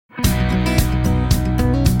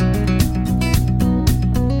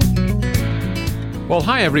Well,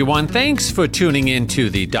 hi, everyone. Thanks for tuning in to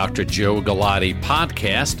the Dr. Joe Galati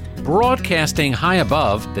podcast, broadcasting high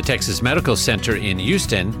above the Texas Medical Center in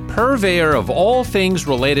Houston, purveyor of all things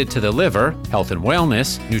related to the liver, health and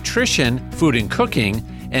wellness, nutrition, food and cooking,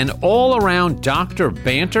 and all-around doctor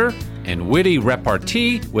banter and witty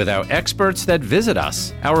repartee with our experts that visit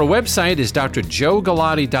us. Our website is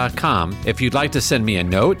drjoegalati.com. If you'd like to send me a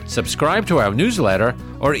note, subscribe to our newsletter,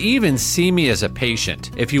 or even see me as a patient.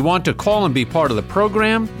 If you want to call and be part of the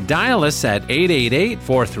program, dial us at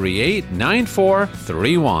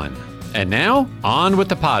 888-438-9431. And now, on with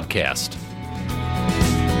the podcast.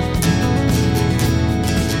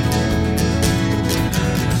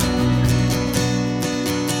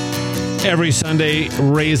 Every Sunday,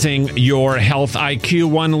 raising your health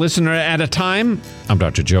IQ one listener at a time. I'm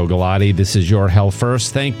Dr. Joe Galati. This is Your Health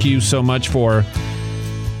First. Thank you so much for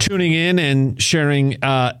tuning in and sharing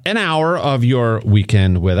an hour of your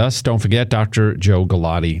weekend with us. Don't forget,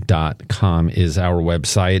 drjoegalati.com is our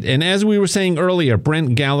website. And as we were saying earlier,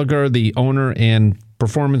 Brent Gallagher, the owner and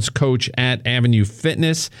performance coach at Avenue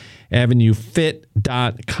Fitness,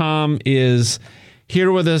 avenuefit.com, is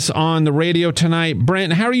here with us on the radio tonight.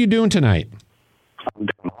 Brent, how are you doing tonight? I'm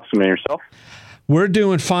doing awesome. And yourself? We're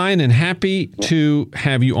doing fine and happy to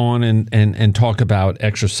have you on and talk about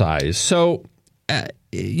exercise. So,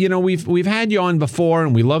 we've had you on before,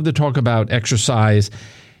 and we love to talk about exercise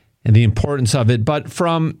and the importance of it. But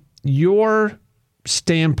from your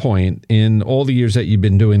standpoint, in all the years that you've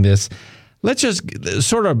been doing this, let's just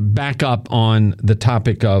sort of back up on the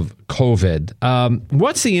topic of COVID.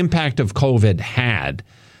 What's the impact of COVID had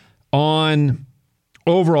on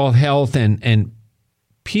overall health and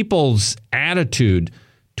people's attitude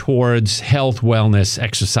towards health, wellness,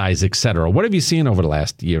 exercise, et cetera? What have you seen over the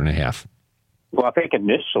last year and a half? Well, I think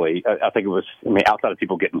initially, it was, outside of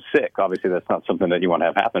people getting sick, obviously that's not something that you want to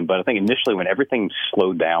have happen. But I think initially when everything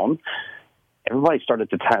slowed down, everybody started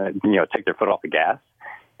to take their foot off the gas.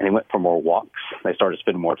 And they went for more walks. They started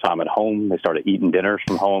spending more time at home. They started eating dinners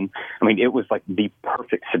from home. It was like the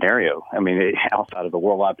perfect scenario. Outside of the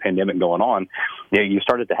worldwide pandemic going on, you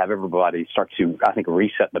started to have everybody start to, I think,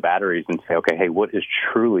 reset the batteries and say, okay, hey, what is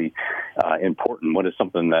truly important? What is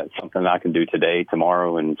something I can do today,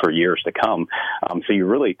 tomorrow, and for years to come? So you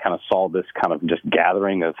really kind of saw this kind of just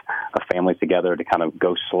gathering of families together to kind of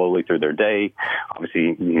go slowly through their day.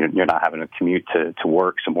 Obviously, you're not having to commute to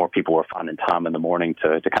work, so more people are finding time in the morning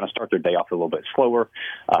to kind of start their day off a little bit slower,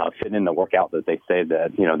 fitting in the workout that they say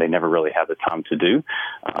that, they never really have the time to do.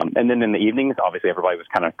 And then in the evenings, obviously everybody was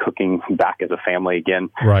kind of cooking back as a family again,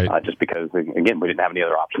 right? Just because, again, we didn't have any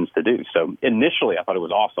other options to do. So initially I thought it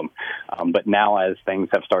was awesome. But now as things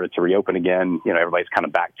have started to reopen again, everybody's kind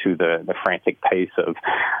of back to the frantic pace of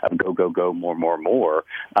go, more.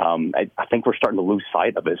 I think we're starting to lose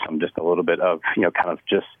sight of it. Some just a little bit of, kind of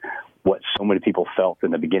just what so many people felt in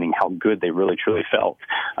the beginning, how good they really truly felt.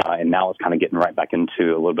 And now it's kind of getting right back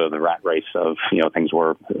into a little bit of the rat race of, things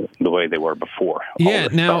were the way they were before.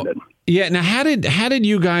 Now, how did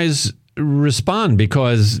you guys respond?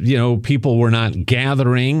 Because, people were not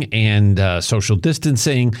gathering and social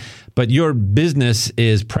distancing, but your business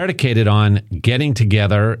is predicated on getting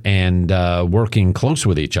together and working close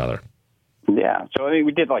with each other. Yeah. So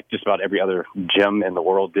we did like just about every other gym in the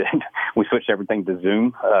world did. We switched everything to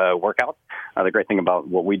Zoom workouts. The great thing about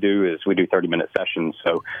what we do is we do 30-minute sessions.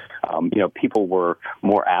 So, people were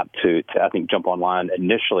more apt to, I think, jump online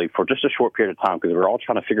initially for just a short period of time because we were all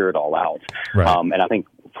trying to figure it all out. Right. And I think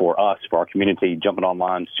for us, for our community, jumping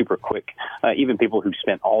online super quick, even people who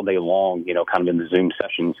spent all day long, kind of in the Zoom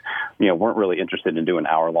sessions, weren't really interested in doing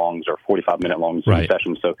hour-longs or 45-minute-long Zoom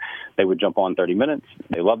sessions. So they would jump on 30 minutes.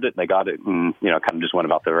 They loved it. They got it and, kind of just went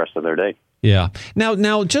about the rest of their day. Yeah.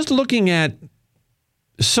 Now, just looking at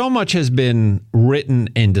so much has been written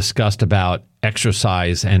and discussed about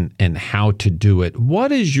exercise and how to do it.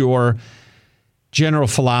 What is your general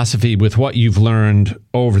philosophy with what you've learned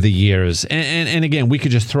over the years? And again, we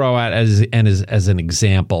could just throw out as an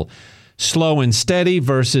example, slow and steady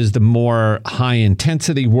versus the more high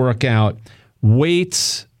intensity workout,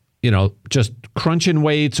 weights, just crunching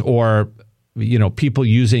weights, or, people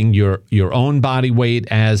using your own body weight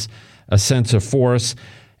as a sense of force,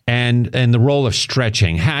 and the role of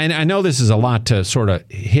stretching. And I know this is a lot to sort of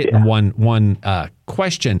hit in one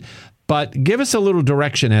question, but give us a little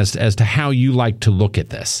direction as to how you like to look at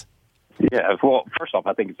this. Yeah, well, first off,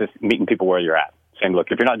 I think it's just meeting people where you're at. saying, look,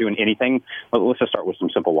 if you're not doing anything, well, let's just start with some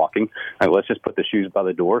simple walking. Let's just put the shoes by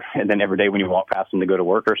the door. And then every day when you walk past them to go to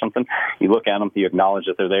work or something, you look at them, you acknowledge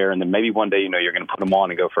that they're there. And then maybe one day, you're going to put them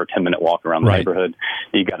on and go for a 10-minute walk around the neighborhood.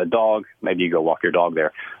 You got a dog, maybe you go walk your dog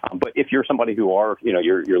there. But if you're somebody who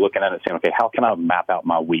you're looking at it saying, okay, how can I map out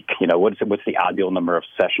my week? What's the ideal number of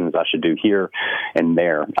sessions I should do here and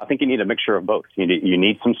there? I think you need a mixture of both. You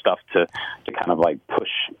need some stuff to kind of like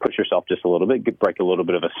push yourself just a little bit, break a little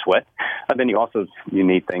bit of a sweat. And then you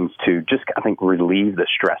need things to just, I think, relieve the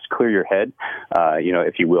stress, clear your head,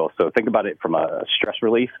 if you will. So think about it from a stress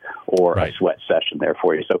relief or a sweat session there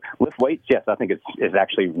for you. So lift weights, yes, I think it's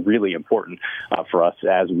actually really important for us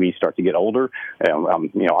as we start to get older.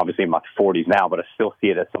 I'm obviously in my 40s now, but I still see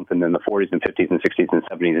it as something in the 40s and 50s and 60s and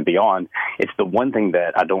 70s and beyond. It's the one thing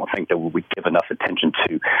that I don't think that we give enough attention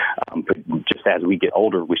to. But just as we get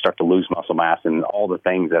older, we start to lose muscle mass and all the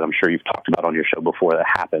things that I'm sure you've talked about on your show before that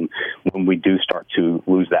happen when we do start to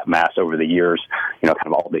lose that mass over the years, kind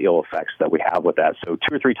of all the ill effects that we have with that. So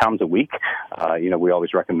 2 or 3 times a week, we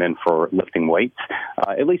always recommend for lifting weights.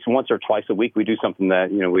 At least once or twice a week, we do something that,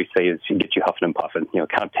 we say is get you huffing and puffing,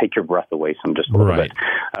 kind of take your breath away just a little bit.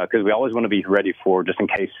 Because we always want to be ready for, just in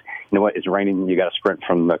case, it's raining, you got to sprint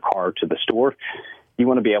from the car to the store. You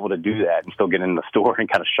want to be able to do that and still get in the store and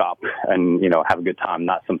kind of shop and, have a good time,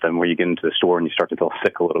 not something where you get into the store and you start to feel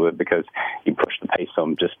sick a little bit because you push the pace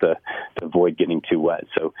some just to avoid getting too wet.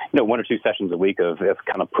 So, 1 or 2 sessions a week of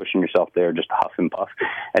kind of pushing yourself there just to huff and puff.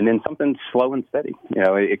 And then something slow and steady.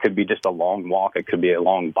 It could be just a long walk. It could be a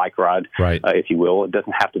long bike ride, if you will. It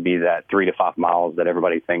doesn't have to be that 3 to 5 miles that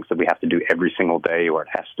everybody thinks that we have to do every single day, or it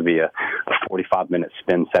has to be a 45-minute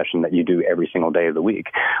spin session that you do every single day of the week.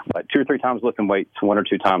 But 2 or 3 times lifting weights, 1 or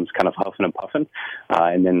 2 times kind of huffing and puffing.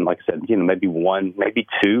 And then, like I said, maybe 1, maybe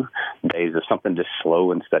 2 days of something just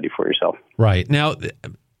slow and steady for yourself. Right. Now,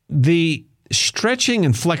 the stretching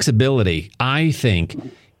and flexibility, I think,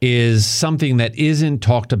 is something that isn't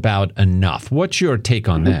talked about enough. What's your take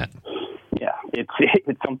on that? Yeah,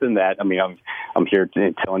 it's something that, I'm here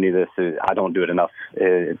telling you this. I don't do it enough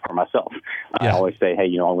for myself. I always say, hey,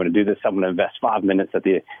 I'm going to do this. I'm going to invest 5 minutes at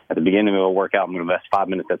the beginning of a workout. I'm going to invest 5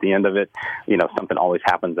 minutes at the end of it. Something always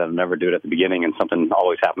happens that I never do it at the beginning, and something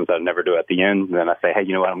always happens that I never do at the end. And then I say, hey,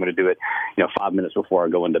 you know what? I'm going to do it, 5 minutes before I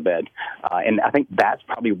go into bed. And I think that's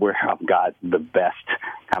probably where I've got the best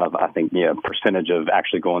kind of, percentage of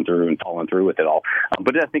actually going through and following through with it all.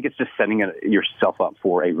 But I think it's just setting yourself up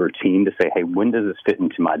for a routine to say, hey, when does this fit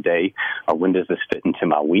into my day, or when does this fit into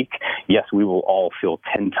my week? Yes, we will all feel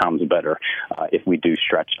 10 times better if we do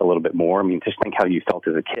stretch a little bit more. Just think how you felt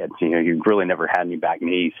as a kid. You really never had any back,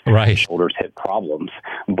 knees, shoulders, hip problems.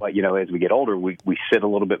 But, as we get older, we sit a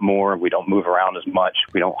little bit more. We don't move around as much.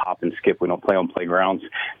 We don't hop and skip. We don't play on playgrounds.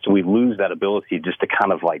 So we lose that ability just to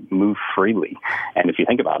kind of like move freely. And if you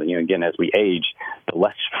think about it, again, as we age, the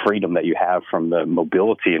less freedom that you have from the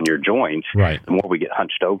mobility in your joints, the more we get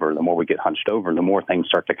hunched over. The more we get hunched over, the more things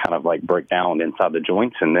start to kind of like break down inside the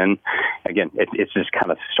joints. And then, again, it's just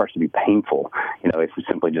kind of starts to be painful. If it's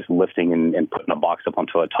simply just lifting and putting a box up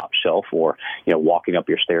onto a top shelf, or, walking up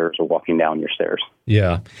your stairs or walking down your stairs.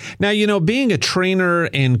 Yeah. Now, being a trainer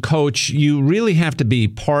and coach, you really have to be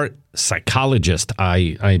part psychologist,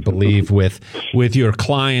 I believe, with your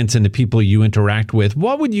clients and the people you interact with.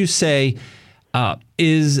 What would you say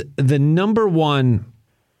is the number one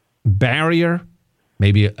barrier,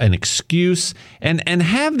 maybe an excuse, and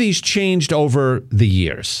have these changed over the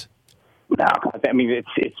years? No,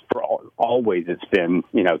 it's always been,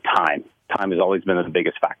 time. Time has always been the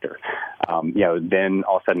biggest factor. Then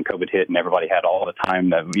all of a sudden COVID hit and everybody had all the time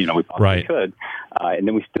that, we possibly could. And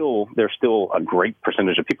then there's still a great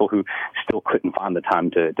percentage of people who still couldn't find the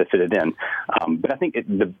time to fit it in. But I think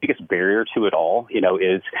the biggest barrier to it all,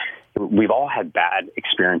 is we've all had bad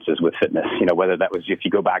experiences with fitness, whether that was if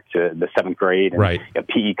you go back to the 7th grade and a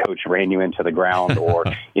PE coach ran you into the ground, or,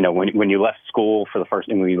 when you left school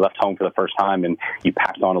when you left home for the first time and you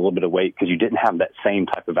packed on a little bit of weight because you didn't have that same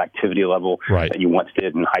type of activity level that you once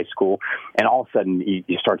did in high school. And all of a sudden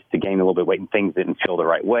you started to gain a little bit of weight and things didn't feel the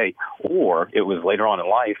right way. Or it was later on in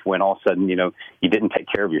life when all of a sudden, you didn't take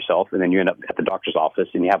care of yourself, and then you end up at the doctor's office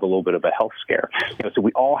and you have a little bit of a health scare. So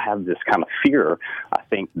we all have this kind of fear, I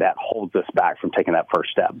think, that holds us back from taking that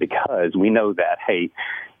first step, because we know that, hey,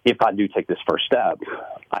 if I do take this first step,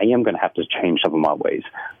 I am going to have to change some of my ways.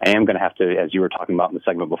 I am going to have to, as you were talking about in the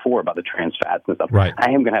segment before about the trans fats and stuff, right. I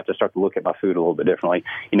am going to have to start to look at my food a little bit differently.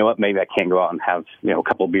 You know what? Maybe I can't go out and have, a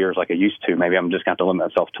couple of beers like I used to. Maybe I'm just going to have to limit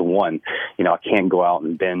myself to one. I can't go out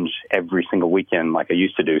and binge every single weekend like I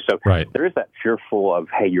used to do. So there is that fearful of,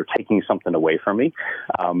 hey, you're taking something away from me.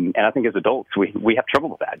 And I think as adults, we have trouble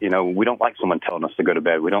with that. We don't like someone telling us to go to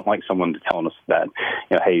bed. We don't like someone telling us that,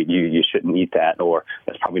 hey, you shouldn't eat that, or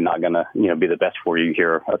that's probably not going to, be the best for you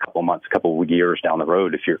here a couple of months, a couple of years down the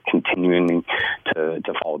road if you're continuing to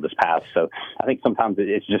follow this path. So I think sometimes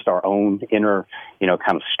it's just our own inner,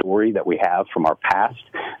 kind of story that we have from our past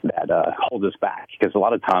that holds us back. Because a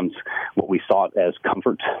lot of times what we sought as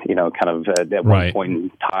comfort, kind of at one point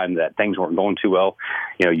in time that things weren't going too well,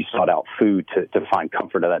 you sought out food to find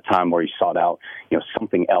comfort at that time, or you sought out,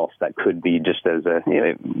 something else that could be just as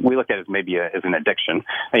we look at it as maybe as an addiction,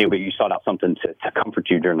 but you sought out something to comfort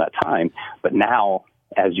you during that time. But now,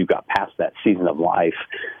 as you got past that season of life,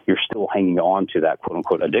 you're still hanging on to that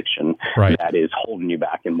quote-unquote addiction that is holding you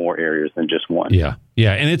back in more areas than just one. Yeah,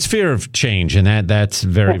 and it's fear of change, and that's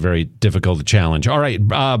very, very difficult to challenge. All right,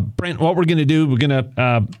 Brent, what we're going to do, we're going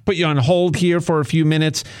to put you on hold here for a few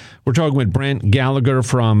minutes. We're talking with Brent Gallagher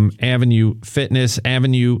from Avenue Fitness.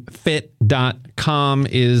 AvenueFit.com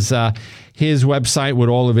is his website with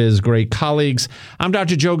all of his great colleagues. I'm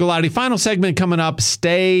Dr. Joe Galati. Final segment coming up.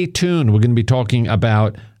 Stay tuned. We're going to be talking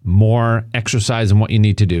about more exercise and what you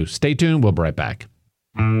need to do. Stay tuned. We'll be right back.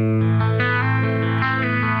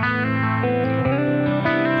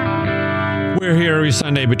 We're here every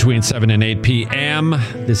Sunday between 7 and 8 p.m.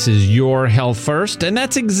 This is Your Health First, and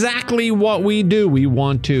that's exactly what we do. We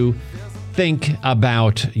want to think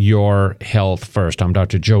about your health first. I'm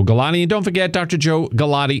Dr. Joe Galati. And don't forget,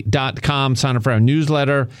 drjoegalati.com. Sign up for our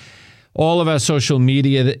newsletter. All of our social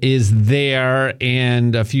media is there,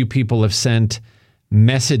 and a few people have sent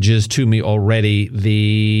messages to me already.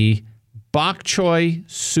 The bok choy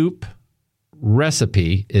soup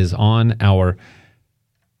recipe is on our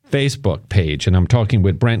Facebook page, and I'm talking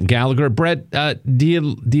with Brent Gallagher. Brent, do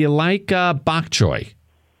you like bok choy?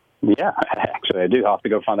 Yeah, actually, I do. I'll have to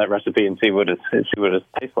go find that recipe and see what it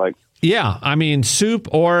tastes like. Yeah, I mean, soup,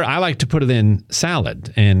 or I like to put it in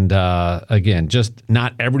salad. And again, just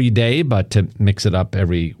not every day, but to mix it up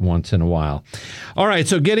every once in a while. All right,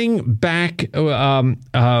 so getting back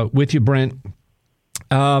with you, Brent,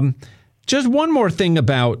 just one more thing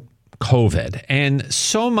about COVID. And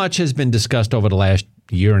so much has been discussed over the last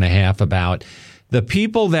year and a half about the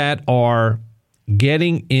people that are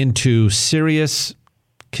getting into serious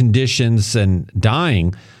conditions and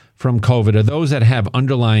dying from COVID are those that have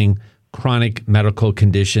underlying chronic medical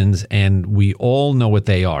conditions, and we all know what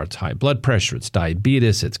they are. It's high blood pressure, it's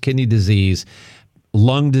diabetes, it's kidney disease,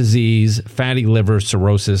 lung disease, fatty liver,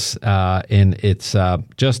 cirrhosis, and it's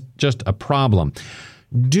just a problem.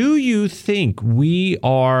 Do you think we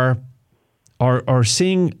are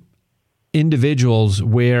seeing individuals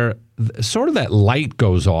where sort of that light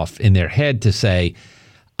goes off in their head to say,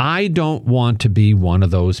 I don't want to be one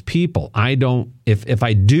of those people. If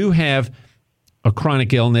I do have a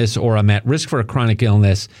chronic illness or I'm at risk for a chronic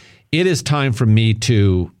illness, it is time for me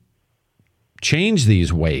to change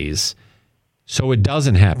these ways so it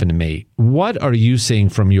doesn't happen to me. What are you seeing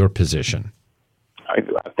from your position? I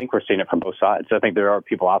think we're seeing it from both sides. I think there are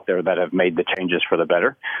people out there that have made the changes for the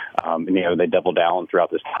better. They double down throughout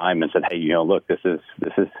this time and said, hey, look, this is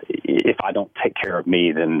if I don't take care of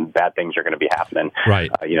me, then bad things are going to be happening. Right.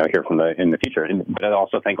 Here in the future. But I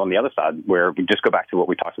also think on the other side, where we just go back to what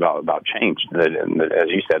we talked about change. As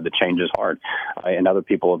you said, the change is hard, and other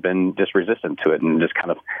people have been just resistant to it and just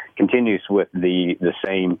kind of continues with the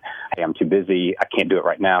same. Hey, I'm too busy. I can't do it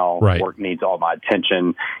right now. Right. Work needs all my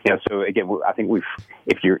attention. So again, I think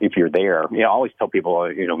if you're there, I always tell people,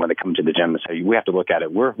 when they come to the gym and say, we have to look at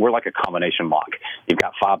it. We're like a combination lock. You've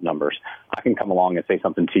got 5 numbers. I can come along and say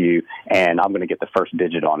something to you, and I'm going to get the first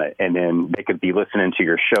digit on it. And then they could be listening to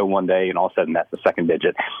your show one day, and all of a sudden that's the second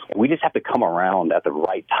digit. And we just have to come around at the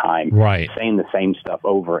right time, saying the same stuff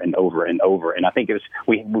over and over and over. And I think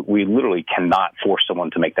we literally cannot force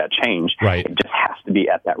someone to make that change. Right. It just has to be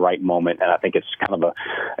at that right moment. And I think it's kind of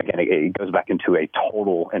it goes back into a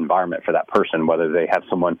total environment for that person, whether they have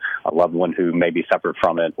a loved one who maybe suffered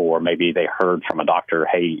from it, or maybe they heard from a doctor,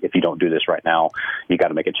 hey, if you don't do this right now, you got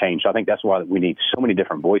to make a change. So I think that's why we need so many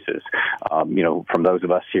different voices, from those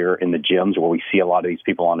of us here in the gyms where we see a lot of these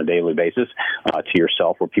people on a daily basis, to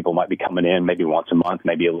yourself where people might be coming in maybe once a month,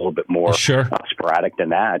 maybe a little bit more sporadic than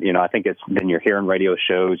that. I think then you're hearing radio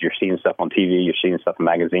shows, you're seeing stuff on TV, you're seeing stuff in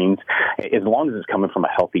magazines. As long as it's coming from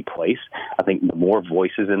a healthy place, I think the more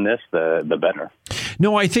voices in this, the better.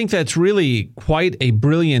 No, I think that's really quite a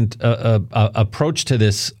brilliant approach to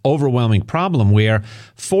this overwhelming problem where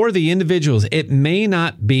for the individuals, it may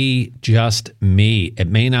not be just me. It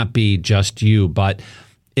may not be just you. But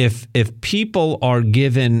if people are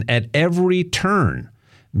given at every turn,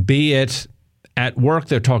 be it at work,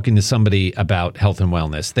 they're talking to somebody about health and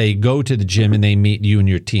wellness. They go to the gym and they meet you and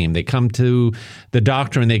your team. They come to the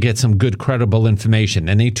doctor and they get some good, credible information.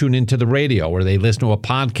 And they tune into the radio or they listen to a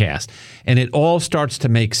podcast. And it all starts to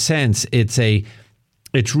make sense. It's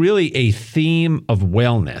really a theme of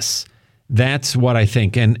wellness. That's what I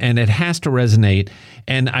think. And it has to resonate.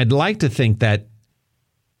 And I'd like to think that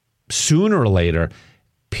sooner or later,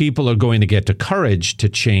 people are going to get the courage to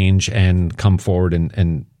change and come forward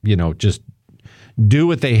and just do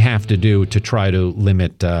what they have to do to try to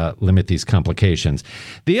limit these complications.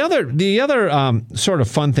 The other sort of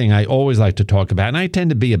fun thing I always like to talk about, and I tend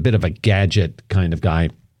to be a bit of a gadget kind of guy.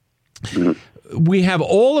 We have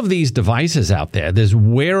all of these devices out there. There's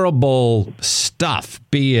wearable stuff,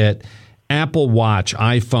 be it Apple Watch,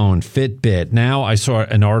 iPhone, Fitbit. Now I saw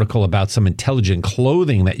an article about some intelligent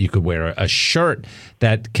clothing that you could wear, a shirt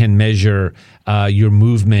that can measure your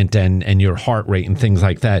movement and your heart rate and things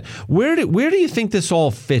like that. Where do you think this all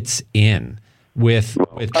fits in with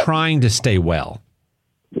trying to stay well?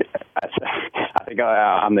 I think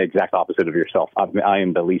I'm the exact opposite of yourself. I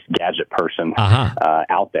am the least gadget person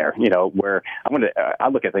out there. Where I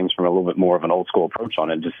look at things from a little bit more of an old school approach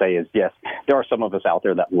on it. To say is yes, there are some of us out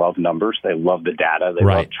there that love numbers. They love the data. They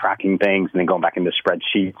love tracking things and then going back into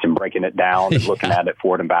spreadsheets and breaking it down and looking at it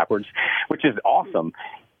forward and backwards, which is awesome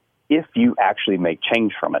if you actually make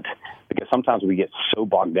change from it. Because sometimes we get so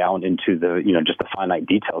bogged down into the just the finite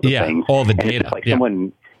details of things. All the data. It's like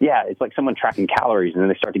it's like someone tracking calories, and then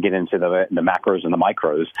they start to get into the macros and the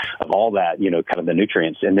micros of all that, kind of the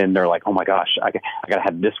nutrients, and then they're like, oh my gosh, I got to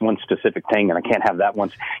have this one specific thing, and I can't have that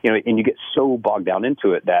one, and you get so bogged down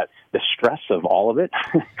into it that the stress of all of it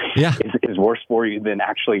is worse for you than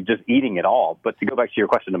actually just eating it all. But to go back to your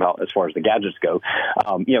question about as far as the gadgets go,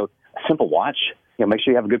 a simple watch, make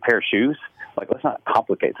sure you have a good pair of shoes. Let's not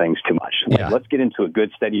complicate things too much. Let's get into a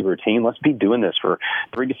good, steady routine. Let's be doing this for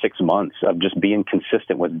 3 to 6 months of just being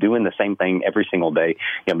consistent with doing the same thing every single day,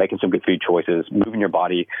 making some good food choices, moving your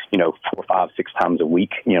body, 4, 5, 6 times a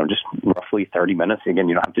week, just roughly 30 minutes. Again,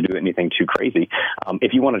 you don't have to do anything too crazy.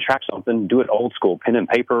 If you want to track something, do it old school, pen and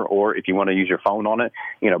paper, or if you want to use your phone on it,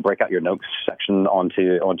 break out your notes section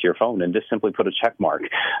onto your phone and just simply put a check mark,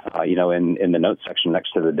 in the notes section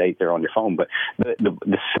next to the date there on your phone. But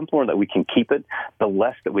the simpler that we can keep it, the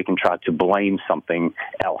less that we can try to blame something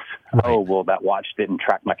else. Right. Oh, well, that watch didn't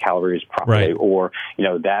track my calories properly, or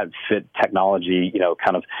that fit technology,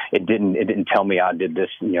 it didn't tell me I did this.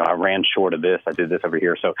 I ran short of this. I did this over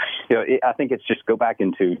here. So, I think it's just go back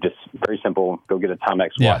into just very simple. Go get a Timex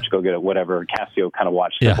watch. Go get a whatever Casio kind of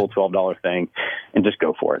watch, simple $12 thing, and just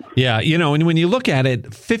go for it. Yeah, and when you look at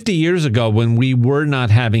it, 50 years ago, when we were not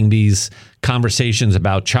having these conversations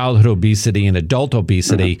about childhood obesity and adult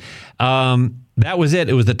obesity, that was it.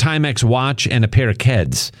 It was the Timex watch and a pair of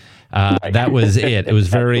Keds. That was it. It was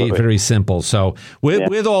very, very simple. So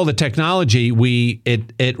with all the technology,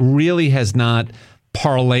 it really has not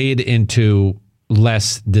parlayed into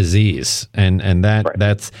less disease, and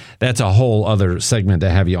that's a whole other segment to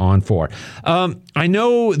have you on for. I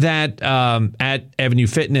know that at Avenue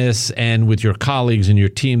Fitness and with your colleagues and your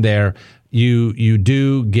team there, you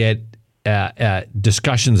do get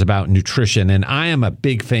discussions about nutrition, and I am a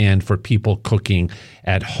big fan for people cooking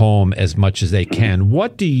at home as much as they can.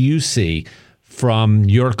 What do you see from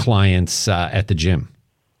your clients at the gym?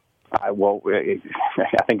 I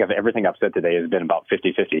think of everything I've said today has been about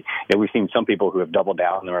 50-50. We've seen some people who have doubled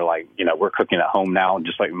down and are like, we're cooking at home now,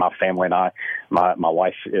 just like my family and I. My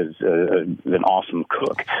wife is an awesome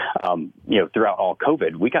cook. Throughout all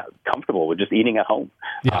COVID, we got comfortable with just eating at home.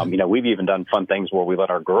 Yeah. We've even done fun things where we let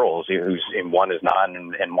our girls, one is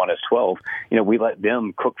 9 and one is 12, we let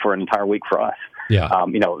them cook for an entire week for us. Yeah.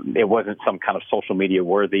 It wasn't some kind of social media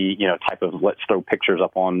worthy, type of let's throw pictures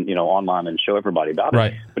up on, online and show everybody about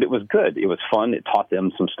it. But it was good. It was fun. It taught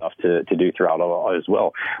them some stuff to do throughout all as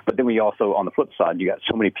well. But then we also, on the flip side, you got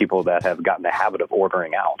so many people that have gotten the habit of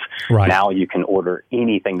ordering out. Right. Now you can order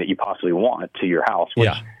anything that you possibly want to your house, which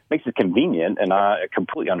makes it convenient, and I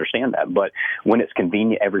completely understand that. But when it's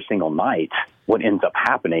convenient every single night, what ends up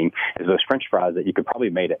happening is those French fries that you could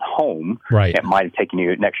probably made at home, right, it might have taken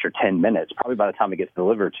you an extra 10 minutes. Probably by the time it gets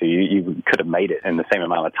delivered to you, you could have made it in the same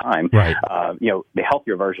amount of time. Right. The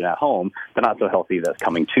healthier version at home, the not so healthy that's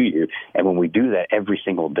coming to you. And when we do that every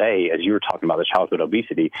single day, as you were talking about the childhood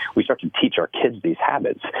obesity, we start to teach our kids these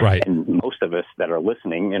habits. Right. And most of us that are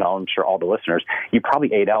listening, I'm sure all the listeners, you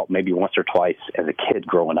probably ate out maybe once or twice as a kid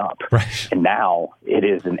growing up. Right. And now it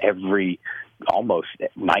is in every almost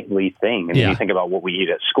nightly thing. And you think about what we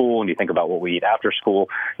eat at school, and you think about what we eat after school,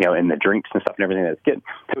 and the drinks and stuff and everything that's getting.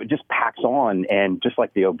 So it just packs on, and just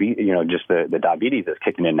like the just the diabetes that's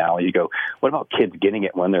kicking in now, you go, what about kids getting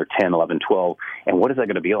it when they're 10, 11, 12, and what is that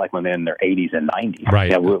going to be like when they're in their 80s and 90s?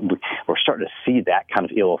 Right. We're starting to see that kind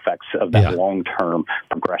of ill effects of that long-term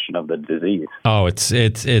progression of the disease. Oh,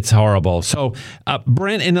 it's horrible. So,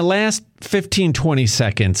 Brent, in the last 15, 20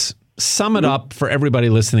 seconds, sum it up for everybody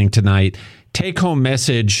listening tonight. Take-home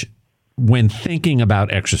message when thinking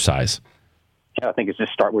about exercise. Yeah, I think it's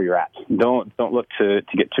just start where you're at. Don't look to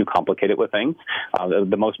get too complicated with things.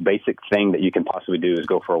 The most basic thing that you can possibly do is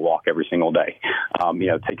go for a walk every single day.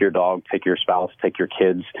 Take your dog, take your spouse, take your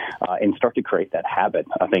kids, and start to create that habit,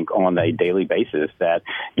 I think, on a daily basis, that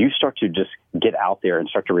you start to just get out there and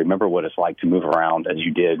start to remember what it's like to move around as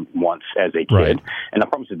you did once as a kid. Right. And I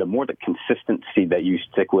promise you, the more the consistency that you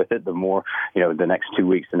stick with it, the more, the next 2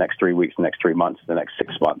 weeks, the next 3 weeks, the next 3 months, the next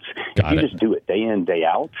 6 months. If you just do it day in, day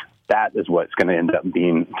out, that is what's going to end up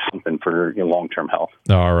being something for your long-term health.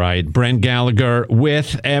 All right. Brent Gallagher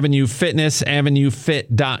with Avenue Fitness.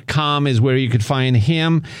 AvenueFit.com is where you could find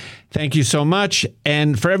him. Thank you so much.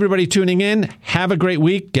 And for everybody tuning in, have a great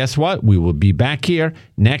week. Guess what? We will be back here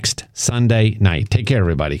next Sunday night. Take care,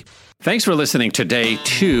 everybody. Thanks for listening today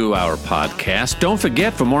to our podcast. Don't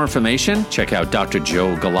forget, for more information, check out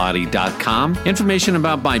drjoegalati.com. Information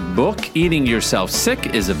about my book, Eating Yourself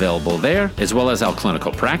Sick, is available there, as well as our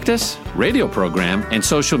clinical practice, radio program, and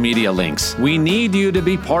social media links. We need you to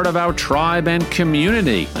be part of our tribe and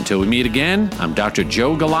community. Until we meet again, I'm Dr.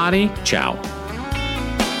 Joe Galati. Ciao.